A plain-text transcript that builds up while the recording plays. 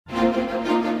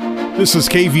This is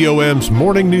KVOM's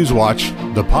Morning News Watch,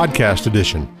 the podcast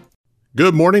edition.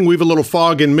 Good morning. We have a little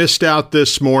fog and mist out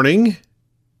this morning.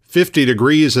 50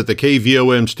 degrees at the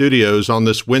KVOM studios on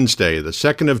this Wednesday, the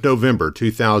 2nd of November,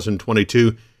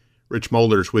 2022. Rich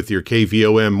Molders with your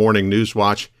KVOM Morning News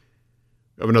Watch.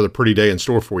 We have another pretty day in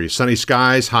store for you. Sunny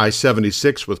skies, high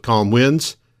 76 with calm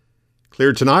winds.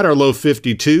 Clear tonight, our low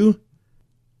 52.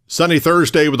 Sunny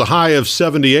Thursday with a high of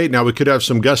 78. Now we could have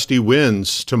some gusty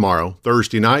winds tomorrow.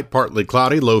 Thursday night, partly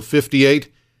cloudy, low 58.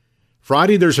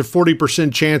 Friday, there's a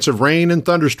 40% chance of rain and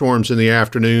thunderstorms in the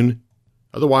afternoon.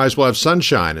 Otherwise, we'll have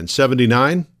sunshine and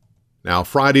 79. Now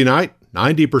Friday night,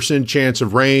 90% chance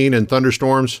of rain and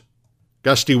thunderstorms,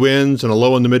 gusty winds and a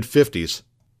low in the mid-50s.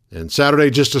 And Saturday,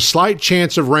 just a slight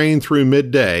chance of rain through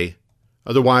midday.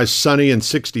 Otherwise, sunny and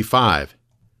 65.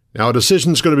 Now, a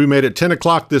decision is going to be made at 10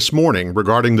 o'clock this morning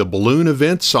regarding the balloon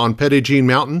events on Petit Jean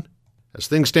Mountain. As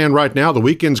things stand right now, the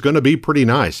weekend's going to be pretty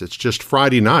nice. It's just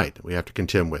Friday night we have to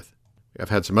contend with. I've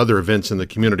had some other events in the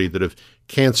community that have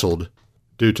canceled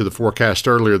due to the forecast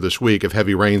earlier this week of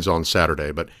heavy rains on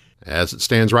Saturday. But as it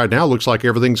stands right now, looks like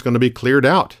everything's going to be cleared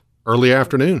out early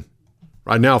afternoon.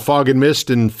 Right now, fog and mist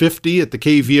and 50 at the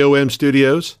KVOM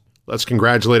studios. Let's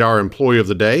congratulate our employee of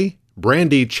the day,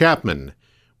 Brandy Chapman,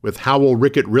 with Howell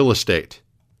Rickett Real Estate.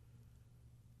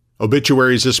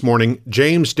 Obituaries this morning.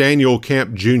 James Daniel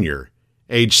Camp Jr.,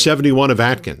 age 71 of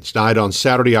Atkins, died on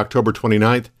Saturday, October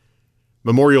 29th.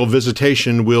 Memorial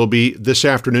visitation will be this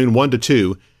afternoon 1 to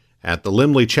 2 at the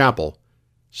Limley Chapel.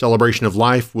 Celebration of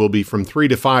life will be from 3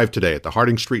 to 5 today at the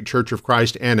Harding Street Church of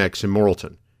Christ Annex in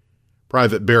Morrilton.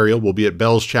 Private burial will be at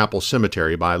Bell's Chapel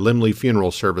Cemetery by Limley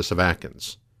Funeral Service of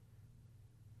Atkins.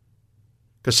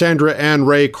 Cassandra Ann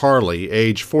Ray Carley,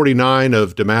 age 49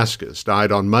 of Damascus,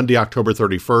 died on Monday, October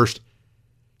 31st.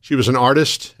 She was an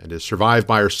artist and is survived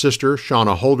by her sister,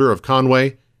 Shauna Holder of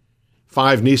Conway,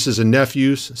 5 nieces and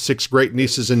nephews, 6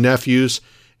 great-nieces and nephews,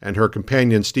 and her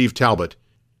companion, Steve Talbot.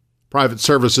 Private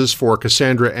services for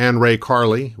Cassandra Ann Ray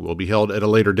Carley will be held at a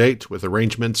later date with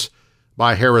arrangements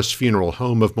by Harris Funeral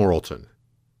Home of Morrilton.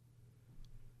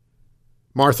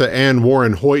 Martha Ann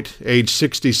Warren Hoyt, age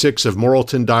 66 of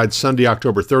Morrilton, died Sunday,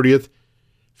 October 30th.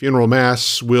 Funeral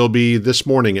Mass will be this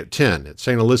morning at 10 at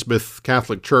St. Elizabeth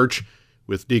Catholic Church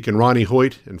with Deacon Ronnie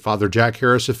Hoyt and Father Jack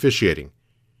Harris officiating.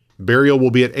 Burial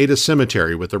will be at Ada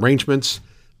Cemetery with arrangements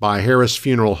by Harris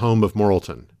Funeral Home of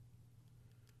Morrilton.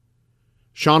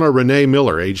 Shauna Renee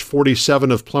Miller, age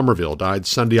 47 of Plumerville, died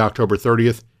Sunday, October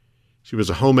 30th. She was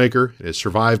a homemaker and is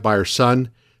survived by her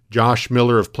son, Josh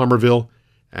Miller of Plumerville,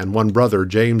 and one brother,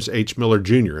 James H. Miller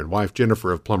Jr., and wife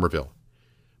Jennifer of Plumerville.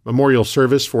 Memorial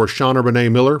service for Shauna Renee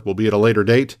Miller will be at a later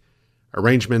date.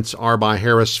 Arrangements are by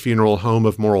Harris Funeral Home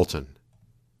of Morrilton.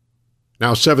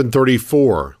 Now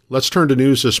 7:34. Let's turn to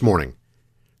news this morning.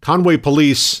 Conway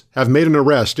police have made an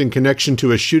arrest in connection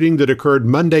to a shooting that occurred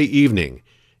Monday evening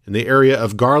in the area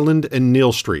of Garland and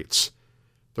Neal Streets.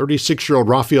 36-year-old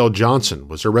Raphael Johnson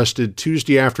was arrested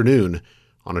Tuesday afternoon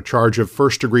on a charge of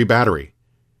first-degree battery.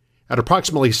 At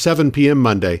approximately 7 p.m.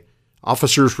 Monday,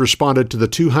 officers responded to the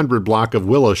 200 block of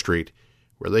Willow Street,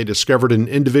 where they discovered an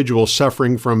individual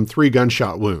suffering from 3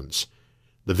 gunshot wounds.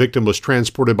 The victim was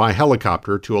transported by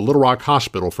helicopter to a Little Rock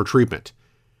hospital for treatment.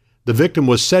 The victim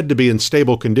was said to be in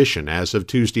stable condition as of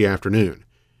Tuesday afternoon.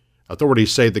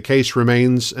 Authorities say the case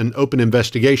remains an open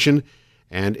investigation,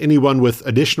 and anyone with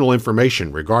additional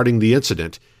information regarding the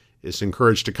incident is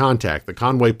encouraged to contact the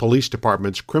Conway Police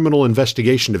Department's Criminal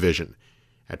Investigation Division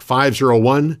at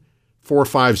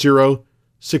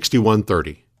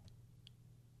 501-450-6130.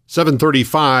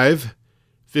 7:35,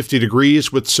 50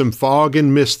 degrees with some fog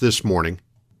and mist this morning.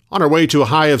 On our way to a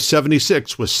high of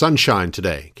 76 with sunshine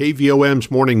today. KVOM's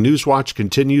Morning News Watch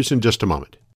continues in just a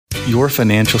moment. Your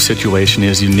financial situation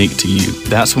is unique to you.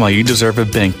 That's why you deserve a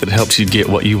bank that helps you get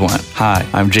what you want. Hi,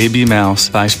 I'm JB Mouse,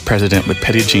 Vice President with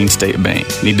Petit Jean State Bank.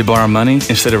 Need to borrow money?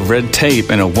 Instead of red tape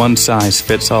and a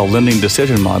one-size-fits-all lending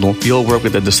decision model, you'll work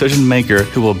with a decision maker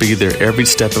who will be there every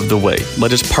step of the way.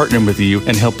 Let us partner with you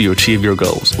and help you achieve your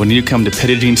goals. When you come to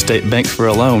Petit Jean State Bank for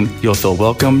a loan, you'll feel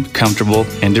welcome, comfortable,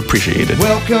 and appreciated.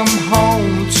 Welcome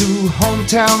home to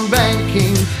hometown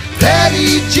banking.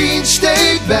 Petit Jean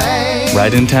State Bank.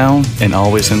 Right in town and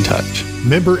always in touch.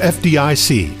 Member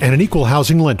FDIC and an equal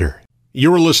housing lender.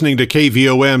 You're listening to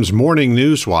KVOM's Morning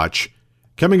News Watch.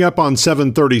 Coming up on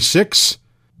 7:36,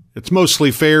 it's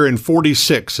mostly fair and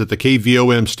 46 at the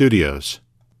KVOM studios.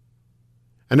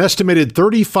 An estimated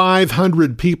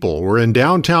 3,500 people were in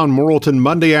downtown Morrilton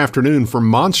Monday afternoon for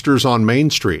Monsters on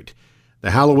Main Street, the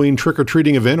Halloween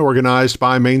trick-or-treating event organized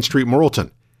by Main Street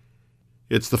Morrilton.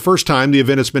 It's the first time the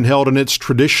event has been held in its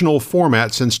traditional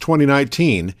format since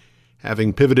 2019,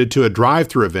 having pivoted to a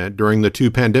drive-through event during the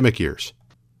 2 pandemic years.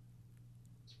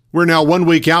 We're now 1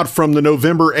 week out from the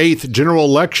November 8th general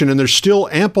election, and there's still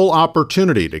ample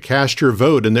opportunity to cast your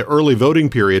vote in the early voting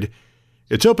period.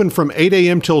 It's open from 8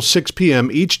 a.m. till 6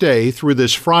 p.m. each day through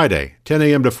this Friday, 10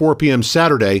 a.m. to 4 p.m.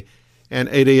 Saturday, and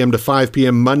 8 a.m. to 5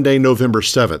 p.m. Monday, November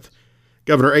 7th.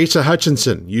 Governor Asa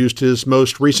Hutchinson used his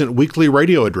most recent weekly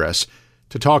radio address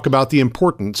to talk about the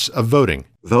importance of voting.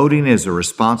 Voting is a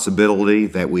responsibility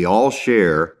that we all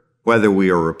share, whether we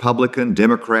are Republican,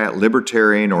 Democrat,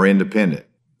 Libertarian, or Independent.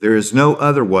 There is no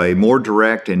other way more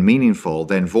direct and meaningful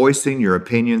than voicing your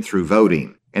opinion through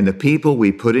voting, and the people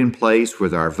we put in place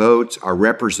with our votes are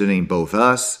representing both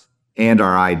us and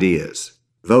our ideas.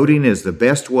 Voting is the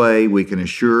best way we can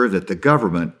assure that the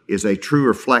government is a true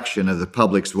reflection of the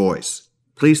public's voice.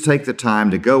 Please take the time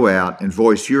to go out and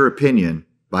voice your opinion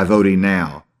by voting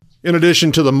now. In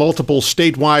addition to the multiple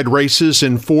statewide races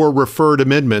and 4 referred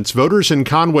amendments, voters in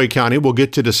Conway County will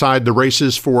get to decide the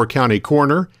races for county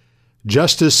coroner,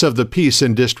 Justice of the Peace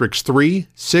in Districts 3,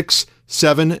 6,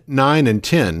 7, 9, and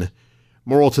 10,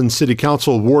 Morrilton City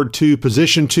Council Ward 2,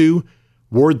 Position 2,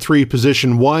 Ward 3,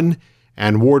 Position 1,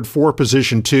 and Ward 4,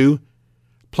 Position 2,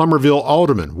 Plumerville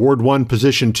Alderman, Ward 1,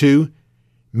 Position 2,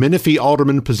 Menifee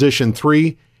Alderman, Position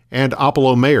 3, and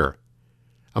Apollo Mayor.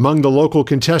 Among the local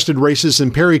contested races in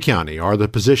Perry County are the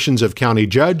positions of County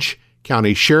Judge,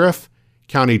 County Sheriff,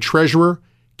 County Treasurer,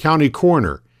 County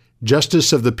Coroner,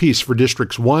 Justice of the Peace for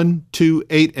Districts 1, 2,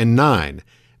 8, and 9,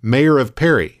 Mayor of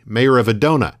Perry, Mayor of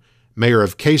Adona, Mayor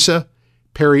of Casa,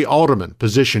 Perry Alderman,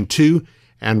 Position 2,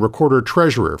 and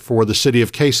Recorder-Treasurer for the City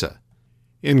of Casa.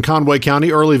 In Conway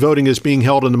County, early voting is being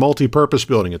held in the multipurpose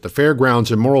building at the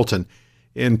Fairgrounds in Morrilton.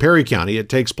 In Perry County, it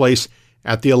takes place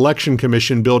at the Election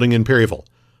Commission building in Perryville.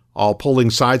 All polling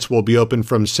sites will be open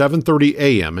from 7:30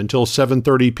 a.m. until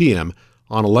 7:30 p.m.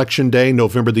 on Election Day,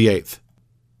 November the 8th.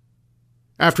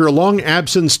 After a long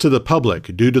absence to the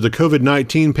public due to the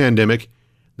COVID-19 pandemic,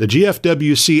 the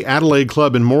GFWC Adelaide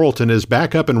Club in Morrilton is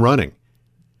back up and running.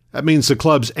 That means the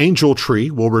club's angel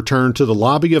tree will return to the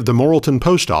lobby of the Morrilton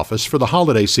Post Office for the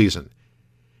holiday season.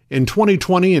 In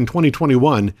 2020 and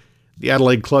 2021, the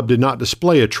Adelaide Club did not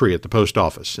display a tree at the post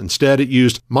office. Instead, it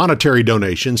used monetary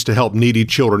donations to help needy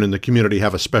children in the community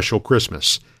have a special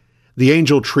Christmas. The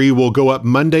angel tree will go up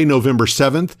Monday, November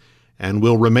 7th, and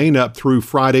will remain up through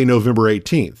Friday, November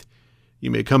 18th.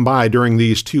 You may come by during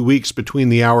these 2 weeks between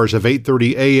the hours of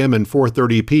 8:30 a.m. and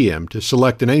 4:30 p.m. to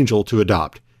select an angel to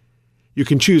adopt. You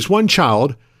can choose one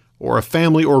child or a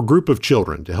family or group of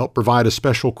children to help provide a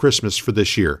special Christmas for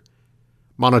this year.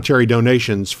 Monetary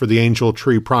donations for the Angel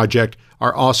Tree Project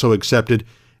are also accepted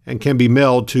and can be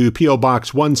mailed to P.O.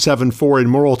 Box 174 in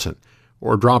Morrilton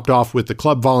or dropped off with the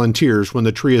club volunteers when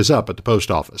the tree is up at the post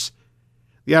office.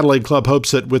 The Adelaide Club hopes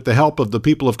that with the help of the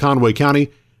people of Conway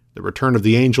County, the return of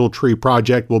the Angel Tree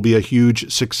Project will be a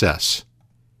huge success.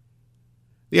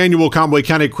 The annual Conway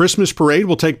County Christmas Parade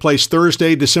will take place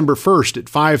Thursday, December 1st at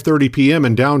 5:30 p.m.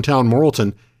 in downtown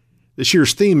Morrilton. This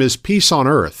year's theme is Peace on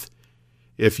Earth.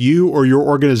 If you or your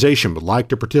organization would like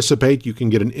to participate, you can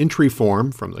get an entry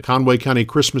form from the Conway County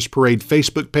Christmas Parade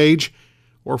Facebook page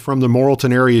or from the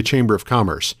Morrilton Area Chamber of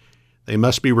Commerce. They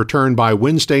must be returned by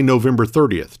Wednesday, November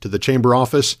 30th to the Chamber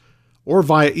office or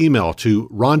via email to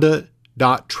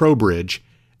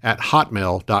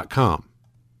rhonda.trowbridge@hotmail.com.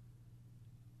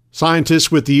 Scientists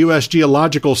with the U.S.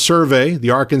 Geological Survey, the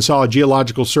Arkansas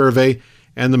Geological Survey,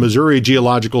 and the Missouri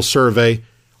Geological Survey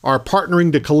are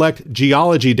partnering to collect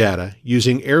geology data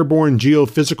using airborne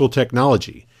geophysical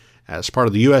technology as part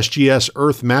of the USGS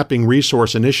Earth Mapping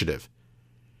Resource Initiative.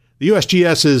 The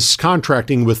USGS is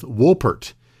contracting with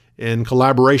Woolpert in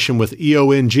collaboration with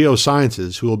EON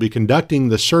Geosciences, who will be conducting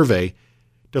the survey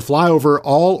to fly over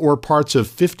all or parts of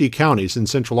 50 counties in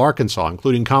central Arkansas,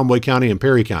 including Conway County and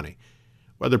Perry County.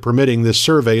 Weather permitting, this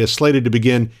survey is slated to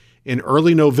begin in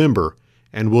early November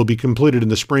and will be completed in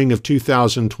the spring of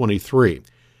 2023.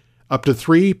 Up to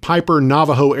 3 Piper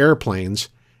Navajo airplanes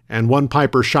and 1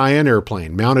 Piper Cheyenne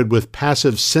airplane mounted with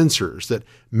passive sensors that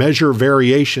measure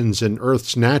variations in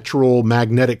Earth's natural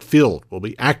magnetic field will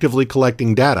be actively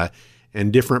collecting data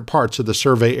in different parts of the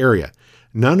survey area.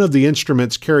 None of the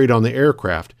instruments carried on the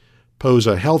aircraft pose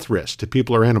a health risk to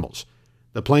people or animals.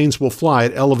 The planes will fly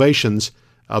at elevations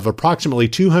of approximately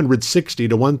 260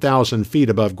 to 1,000 feet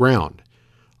above ground.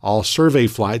 All survey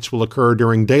flights will occur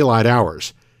during daylight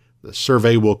hours. The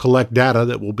survey will collect data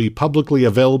that will be publicly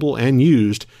available and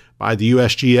used by the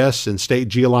USGS and state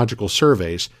geological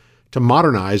surveys to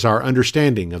modernize our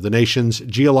understanding of the nation's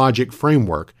geologic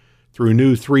framework through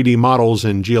new 3D models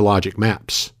and geologic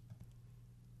maps.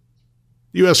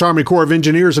 The U.S. Army Corps of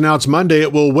Engineers announced Monday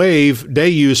it will waive day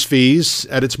use fees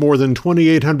at its more than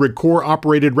 2,800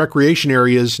 Corps-operated recreation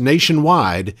areas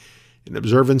nationwide in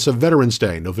observance of Veterans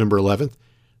Day, November 11th.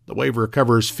 The waiver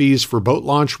covers fees for boat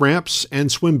launch ramps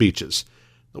and swim beaches.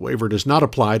 The waiver does not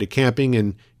apply to camping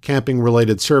and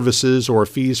camping-related services or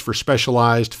fees for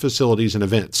specialized facilities and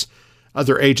events.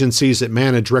 Other agencies that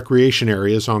manage recreation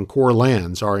areas on Corps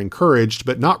lands are encouraged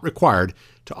but not required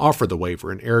to offer the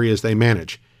waiver in areas they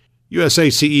manage.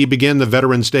 USACE began the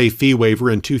Veterans Day fee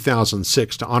waiver in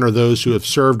 2006 to honor those who have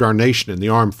served our nation in the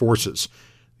armed forces.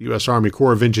 The U.S. Army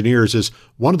Corps of Engineers is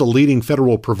one of the leading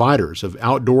federal providers of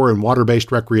outdoor and water-based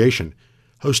recreation,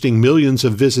 hosting millions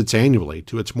of visits annually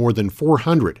to its more than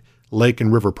 400 lake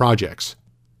and river projects.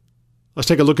 Let's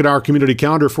take a look at our community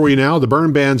calendar for you now. The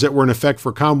burn bans that were in effect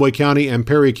for Conway County and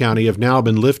Perry County have now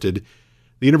been lifted.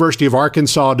 The University of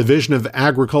Arkansas Division of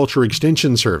Agriculture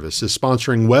Extension Service is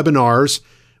sponsoring webinars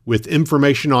with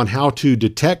information on how to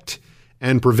detect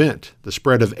and prevent the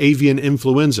spread of avian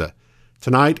influenza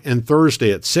tonight and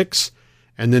Thursday at 6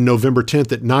 and then November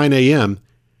 10th at 9 a.m.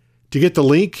 To get the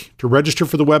link to register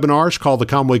for the webinars, call the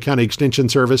Conway County Extension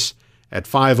Service at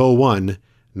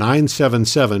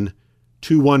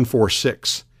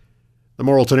 501-977-2146. The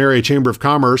Morrilton Area Chamber of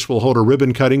Commerce will hold a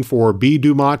ribbon cutting for B.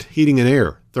 Dumont Heating and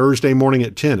Air Thursday morning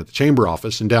at 10 at the Chamber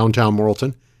office in downtown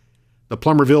Morrilton. The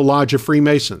Plumerville Lodge of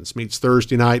Freemasons meets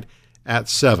Thursday night at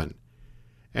 7.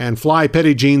 And Fly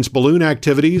Petty Jean's balloon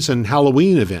activities and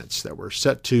Halloween events that were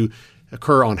set to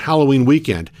occur on Halloween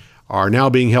weekend are now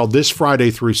being held this Friday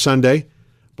through Sunday.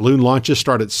 Balloon launches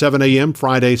start at 7 a.m.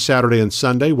 Friday, Saturday, and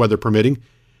Sunday, weather permitting.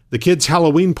 The Kids'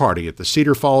 Halloween Party at the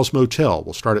Cedar Falls Motel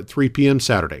will start at 3 p.m.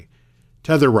 Saturday.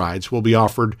 Tether rides will be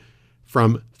offered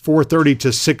from 4:30 to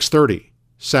 6:30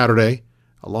 Saturday,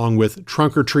 along with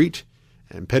Trunk or Treat,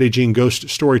 and Petty Jean Ghost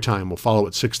Storytime will follow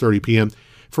at 6:30 p.m.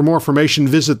 For more information,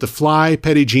 visit the Fly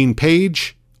Petty Jean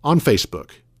page on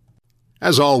Facebook.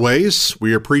 As always,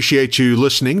 we appreciate you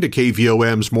listening to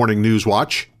KVOM's Morning News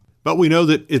Watch, but we know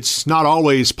that it's not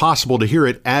always possible to hear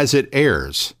it as it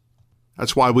airs.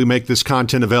 That's why we make this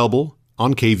content available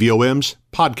on KVOM's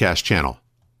podcast channel.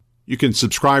 You can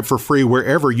subscribe for free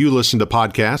wherever you listen to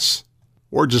podcasts,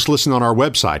 or just listen on our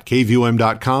website,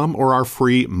 kvom.com, or our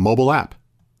free mobile app.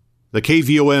 The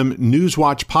KVOM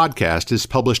Newswatch podcast is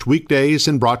published weekdays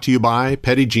and brought to you by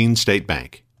Petty Jean State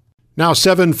Bank. Now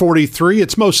 7:43,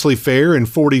 it's mostly fair, and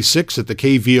 46 at the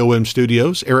KVOM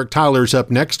studios. Eric Tyler's up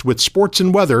next with sports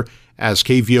and weather as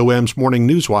KVOM's Morning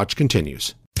Newswatch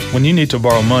continues. When you need to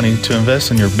borrow money to invest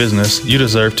in your business, you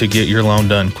deserve to get your loan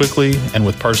done quickly and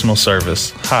with personal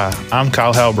service. Hi, I'm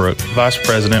Kyle Halbrook, Vice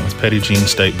President with Petty Jean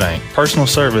State Bank. Personal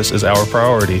service is our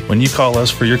priority. When you call us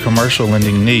for your commercial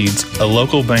lending needs, a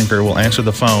local banker will answer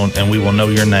the phone and we will know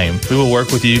your name. We will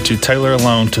work with you to tailor a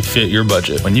loan to fit your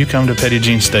budget. When you come to Petty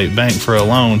Jean State Bank for a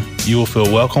loan, you will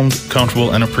feel welcomed,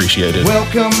 comfortable, and appreciated.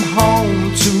 Welcome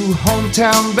home to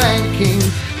hometown banking.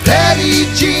 Petty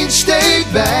Jean State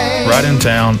Bank. Right in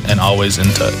town and always in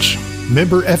touch.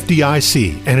 Member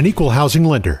FDIC and an equal housing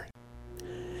lender.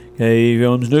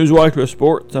 KVOM's Newswatch with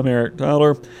Sports. I'm Eric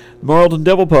Tyler. The Morrilton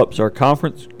Devil Pups are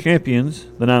conference champions.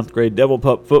 The 9th grade Devil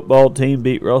Pup football team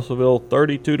beat Russellville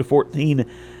 32-14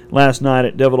 last night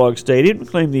at Devil Dog Stadium and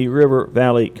claimed the River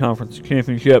Valley Conference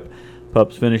Championship.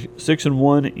 Pups finished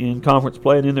 6-1 in conference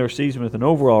play and in their season with an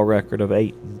overall record of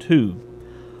 8-2.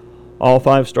 All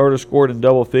 5 starters scored in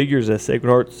double figures as Sacred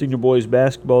Heart Senior Boys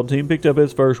basketball team picked up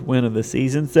its first win of the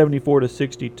season,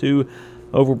 74-62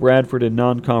 over Bradford in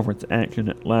non-conference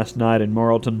action last night in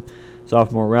Morrilton.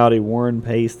 Sophomore Rowdy Warren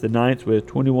paced the Knights with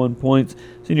 21 points.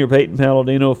 Senior Peyton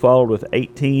Palladino followed with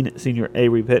 18. Senior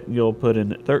Avery Pettingill put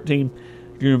in 13.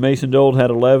 Junior Mason Dold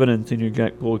had 11, and Senior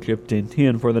Jack Bull chipped in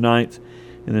 10 for the Knights.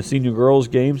 In the senior girls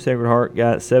game, Sacred Heart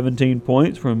got 17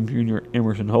 points from Junior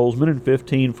Emerson Holzman and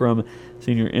 15 from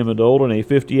Senior Emma Dold in a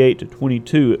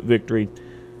 58-22 victory.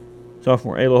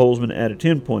 Sophomore Ayla Holzman added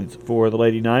 10 points for the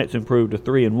Lady Knights, improved to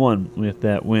 3-1 with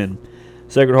that win.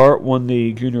 Sacred Heart won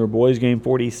the junior boys game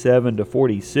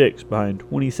 47-46 behind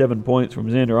 27 points from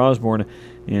Xander Osborne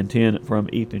and 10 from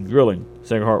Ethan Drilling.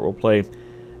 Sacred Heart will play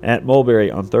at Mulberry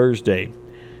on Thursday.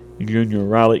 Junior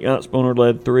Riley Gotsponer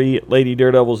led 3 Lady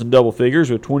Daredevils in double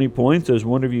figures with 20 points as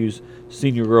Wonderview's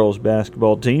senior girls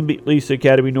basketball team beat Lisa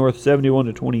Academy North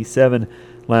 71-27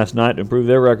 last night to improve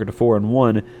their record to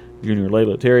 4-1. Junior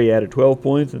Layla Terry added 12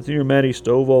 points, and Senior Maddie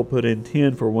Stovall put in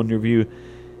 10 for Wonderview.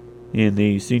 In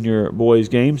the senior boys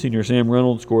game, Senior Sam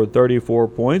Reynolds scored 34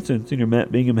 points, and Senior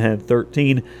Matt Bingham had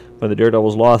 13, but the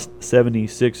Daredevils lost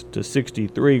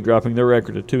 76-63, dropping their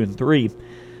record to 2-3.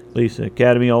 Lisa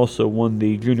Academy also won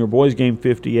the junior boys game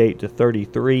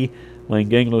 58-33. Lane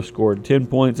Ganglo scored 10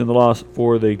 points in the loss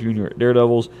for the Junior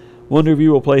Daredevils.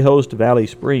 Wonderview will play host to Valley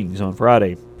Springs on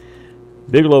Friday.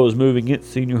 Bigelow is moving its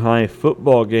senior high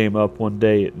football game up one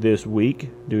day this week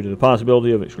due to the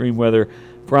possibility of extreme weather.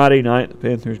 Friday night, the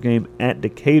Panthers game at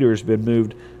Decatur has been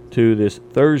moved to this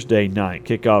Thursday night.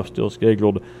 Kickoff still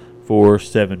scheduled for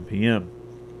 7 p.m.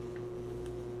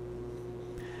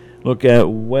 Look at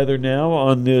weather now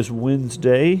on this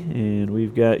Wednesday, and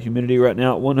we've got humidity right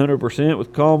now at 100%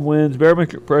 with calm winds,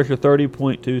 barometric pressure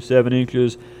 30.27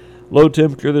 inches, low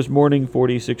temperature this morning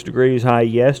 46 degrees, high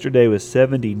yesterday was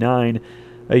 79.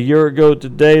 A year ago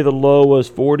today the low was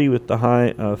 40 with the high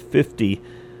of 50.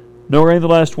 No rain the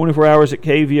last 24 hours at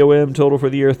KVOM, total for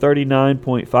the year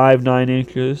 39.59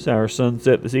 inches. Our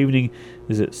sunset this evening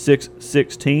is at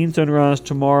 6:16, sunrise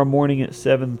tomorrow morning at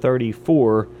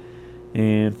 7:34.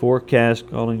 And forecast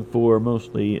calling for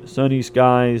mostly sunny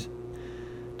skies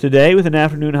today with an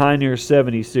afternoon high near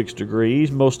 76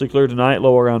 degrees. Mostly clear tonight,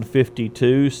 low around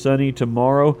 52. Sunny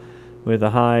tomorrow with a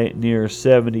high near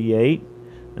 78.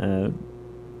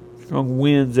 Strong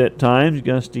winds at times,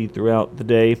 gusty throughout the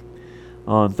day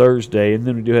on Thursday. And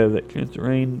then we do have that chance of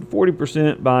rain,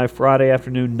 40% by Friday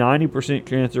afternoon, 90%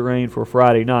 chance of rain for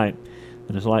Friday night.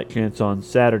 And a slight chance on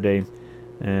Saturday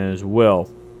as well.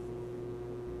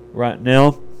 Right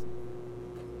now,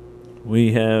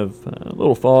 we have a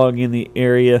little fog in the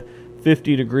area.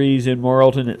 50 degrees in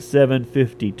Morrilton at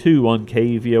 7:52 on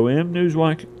KVOM.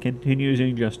 Newswatch continues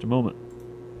in just a moment.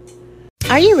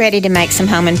 Are you ready to make some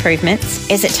home improvements?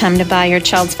 Is it time to buy your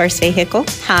child's first vehicle?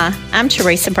 Hi, I'm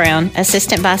Teresa Brown,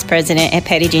 Assistant Vice President at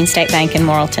Petit Jean State Bank in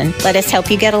Morrilton. Let us help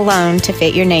you get a loan to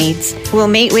fit your needs. We'll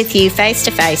meet with you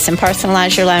face-to-face and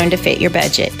personalize your loan to fit your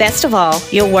budget. Best of all,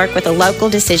 you'll work with a local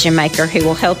decision maker who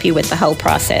will help you with the whole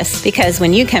process. Because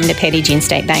when you come to Petit Jean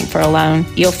State Bank for a loan,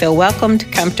 you'll feel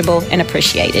welcomed, comfortable, and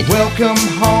appreciated. Welcome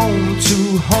home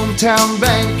to hometown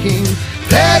banking,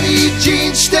 Petit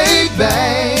Jean State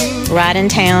Bank. Right in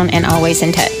town and always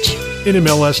in touch.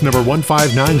 NMLS number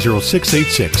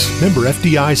 1590686, member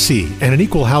FDIC, and an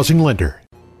equal housing lender.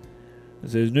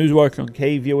 This is Newswatch on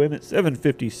KVOM at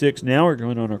 7:56 now. We're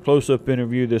going on our close-up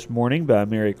interview this morning by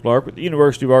Mary Clark with the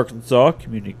University of Arkansas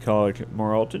Community College at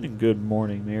Morrilton. And good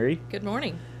morning, Mary. Good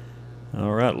morning.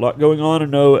 All right, a lot going on, I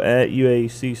know, at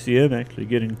UACCM, actually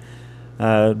getting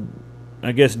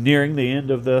I guess nearing the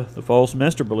end of the fall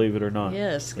semester, believe it or not.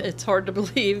 Yes, it's hard to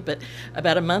believe, but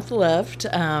about a month left.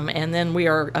 And then we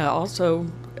are also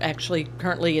actually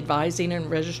currently advising and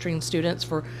registering students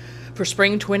for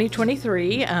spring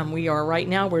 2023.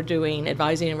 We're doing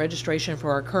advising and registration for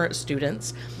our current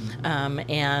students.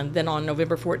 And then on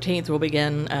November 14th, we'll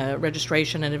begin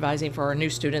registration and advising for our new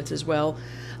students as well.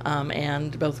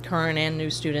 And both current and new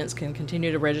students can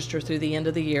continue to register through the end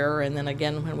of the year. And then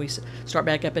again, when we start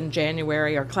back up in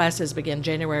January, our classes begin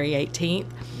January 18th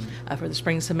for the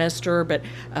spring semester. But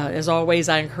as always,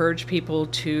 I encourage people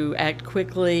to act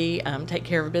quickly, take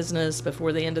care of business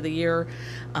before the end of the year.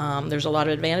 There's a lot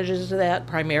of advantages to that,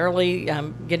 primarily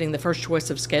getting the first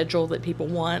choice of schedule that people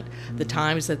want, the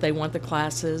times that they want the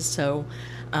classes. So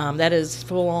that is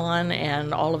full on,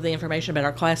 and all of the information about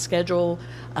our class schedule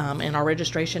and our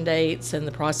registration dates and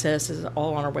the process is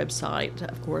all on our website,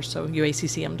 of course, so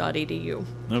uaccm.edu.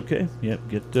 Okay, yep,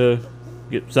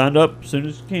 get signed up as soon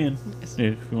as you can if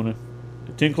you want to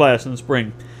attend class in the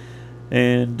spring.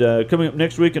 And coming up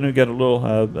next week, and we've got a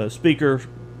little speaker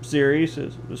series.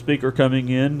 A speaker coming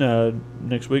in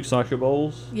next week, Sasha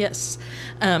Bowles. Yes.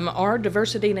 Our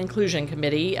Diversity and Inclusion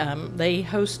Committee, they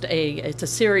host it's a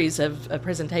series of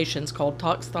presentations called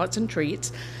Talks, Thoughts, and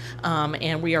Treats.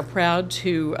 And we are proud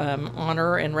to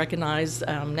honor and recognize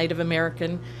Native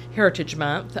American Heritage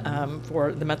Month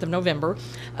for the month of November.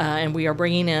 And we are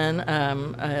bringing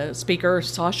in speaker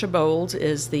Sasha Bowles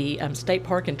is the state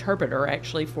park interpreter,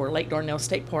 actually, for Lake Dardanelle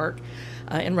State Park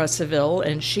in Russellville,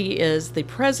 and she is the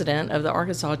president of the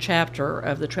Arkansas chapter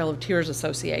of the Trail of Tears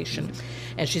Association.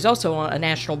 And she's also a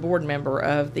national board member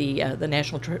of the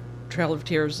National Trail of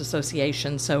Tears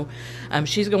Association. So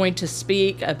she's going to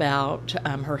speak about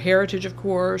her heritage, of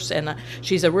course, and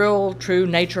she's a real true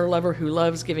nature lover who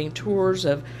loves giving tours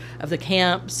of the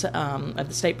camps of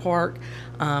the state park.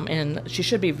 And she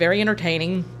should be very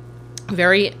entertaining,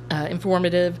 very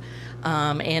informative.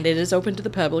 And it is open to the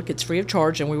public. It's free of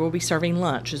charge, and we will be serving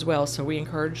lunch as well. So we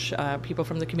encourage people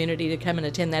from the community to come and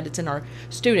attend that. It's in our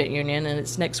student union, and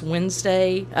it's next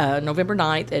Wednesday, November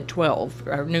 9th at 12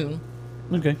 or noon.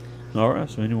 Okay. All right.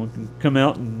 So anyone can come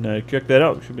out and check that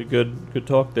out. It should be good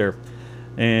talk there.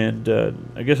 And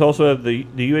I guess also have the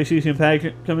UACCM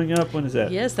pageant coming up. When is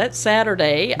that? Yes, that's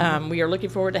Saturday. We are looking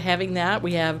forward to having that.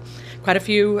 We have quite a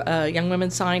few young women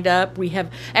signed up. We have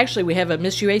a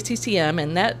Miss UACCM,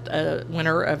 and that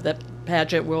winner of the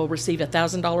pageant will receive a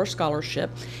 $1,000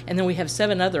 scholarship. And then we have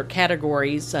 7 other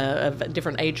categories of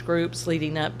different age groups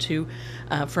leading up to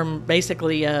from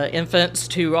basically infants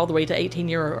to all the way to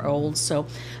 18-year-olds. So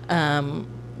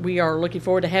we are looking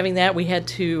forward to having that. We had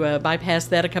to bypass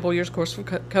that a couple of years, of course, for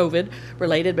COVID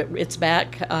related, but it's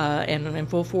back and in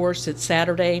full force. It's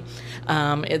Saturday.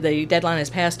 The deadline has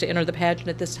passed to enter the pageant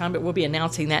at this time, but we'll be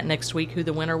announcing that next week, who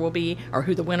the winner will be, or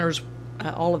who the winners,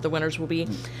 all of the winners will be.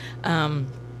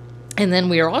 And then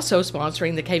we are also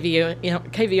sponsoring the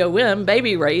KVOM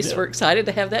baby race. Yeah. We're excited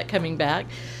to have that coming back.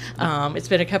 It's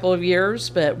been a couple of years,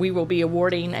 but we will be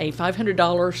awarding a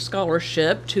 $500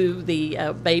 scholarship to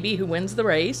the baby who wins the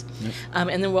race. Yep.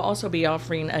 And then we'll also be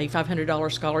offering a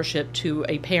 $500 scholarship to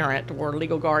a parent or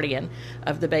legal guardian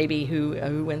of the baby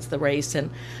who wins the race.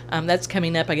 And that's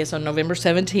coming up, I guess, on November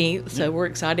 17th. So we're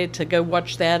excited to go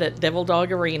watch that at Devil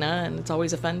Dog Arena, and it's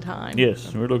always a fun time.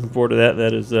 Yes, we're looking forward to that.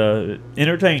 That is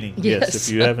entertaining. Yes,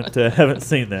 if you haven't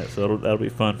seen that, so that'll be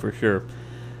fun for sure.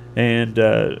 And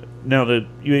now the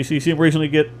UACCM recently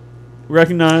get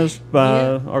recognized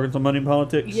by Arkansas Money and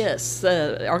Politics? Yes,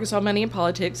 Arkansas Money and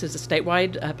Politics is a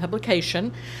statewide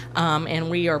publication, and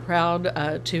we are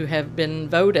proud to have been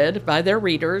voted by their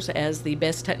readers as the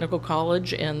best technical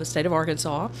college in the state of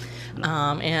Arkansas.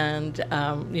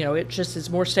 It just is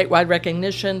more statewide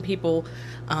recognition. People,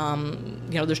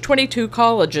 there's 22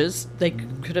 colleges they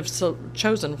could have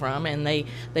chosen from, and they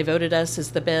voted us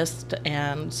as the best,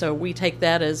 and so we take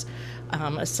that as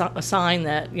a sign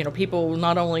that people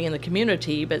not only in the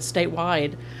community but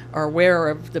statewide are aware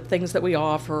of the things that we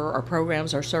offer, our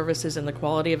programs, our services, and the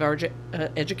quality of our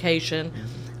education.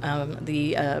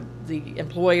 The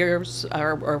employers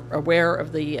are aware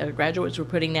of the graduates we're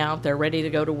putting out. They're ready to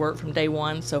go to work from day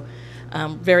one. So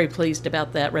I'm very pleased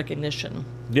about that recognition.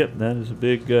 Yep, that is a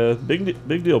big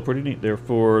deal. Pretty neat there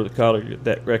for the college,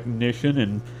 that recognition.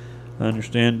 And I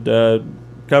understand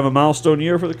kind of a milestone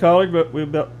year for the college, but we're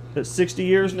about at 60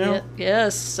 years now?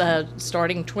 Yes,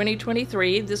 starting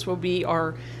 2023. This will be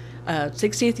our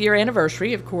 60th year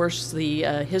anniversary. Of course, the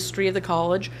history of the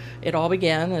college, it all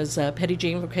began as Petit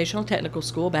Jean Vocational Technical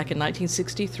School back in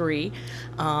 1963.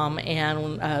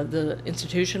 The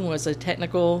institution was a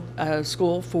technical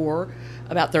school for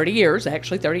about 30 years,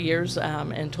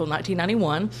 until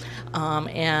 1991.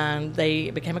 And they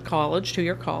became a college,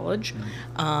 2-year college,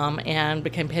 and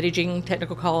became Petit Jean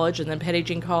Technical College, and then Petit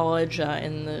Jean College.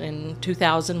 In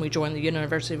 2000, we joined the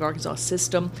University of Arkansas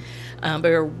system. But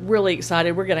we're really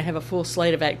excited. We're going to have a full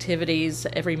slate of activities.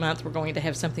 Every month we're going to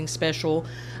have something special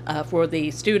for the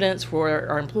students, for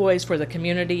our employees, for the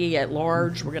community at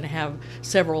large. We're going to have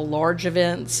several large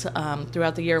events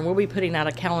throughout the year, and we'll be putting out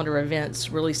a calendar of events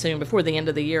really soon, before the end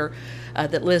of the year,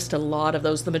 that list a lot of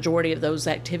those, the majority of those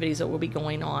activities that will be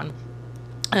going on.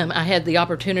 I had the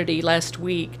opportunity last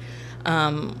week.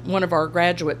 One of our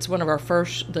graduates,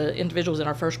 the individuals in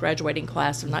our first graduating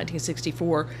class of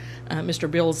 1964,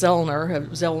 Mr. Bill Zellner of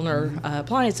Zellner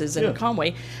Appliances in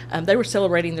Conway, they were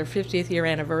celebrating their 50th year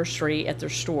anniversary at their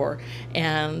store.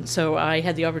 And so I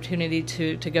had the opportunity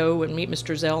to go and meet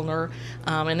Mr. Zellner,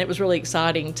 and it was really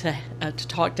exciting to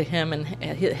talk to him and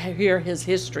hear his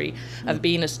history of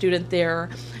being a student there.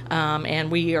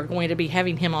 And we are going to be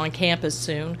having him on campus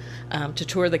soon to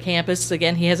tour the campus.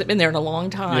 Again, he hasn't been there in a long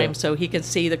time, so he can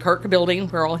see the Kirk building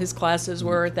where all his classes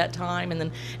were at that time, and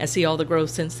see all the growth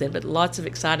since then. But lots of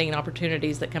exciting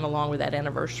opportunities that come along with that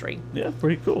anniversary. Yeah,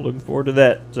 pretty cool. Looking forward to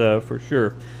that for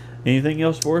sure. Anything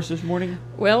else for us this morning?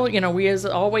 Well, we, as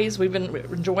always, we've been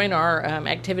enjoying our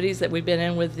activities that we've been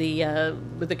in with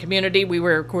the community. We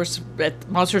were, of course, at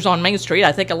Monsters on Main Street,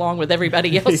 I think, along with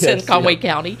everybody else in Conway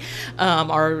County.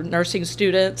 Our nursing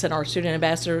students and our student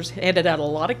ambassadors handed out a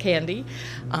lot of candy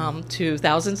to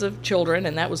thousands of children,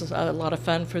 and that was a lot of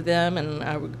fun for them,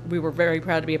 and we were very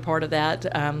proud to be a part of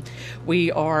that.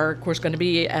 We are, of course, going to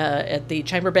be at the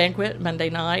Chamber Banquet Monday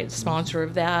night, sponsor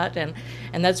of that, and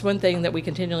that's one thing that we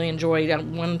continually enjoyed.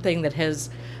 One thing that has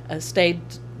stayed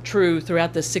true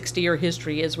throughout the 60-year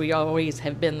history is we always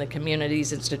have been the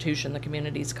community's institution, the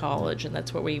community's college, and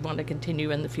that's what we want to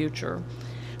continue in the future.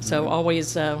 So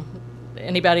always,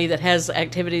 anybody that has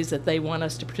activities that they want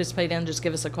us to participate in, just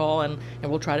give us a call, and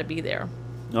we'll try to be there.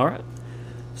 All right.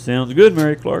 Sounds good.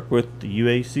 Mary Clark with the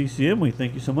UACCM. We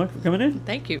thank you so much for coming in.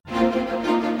 Thank you.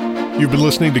 You've been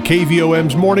listening to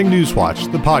KVOM's Morning News Watch,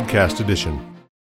 the podcast edition.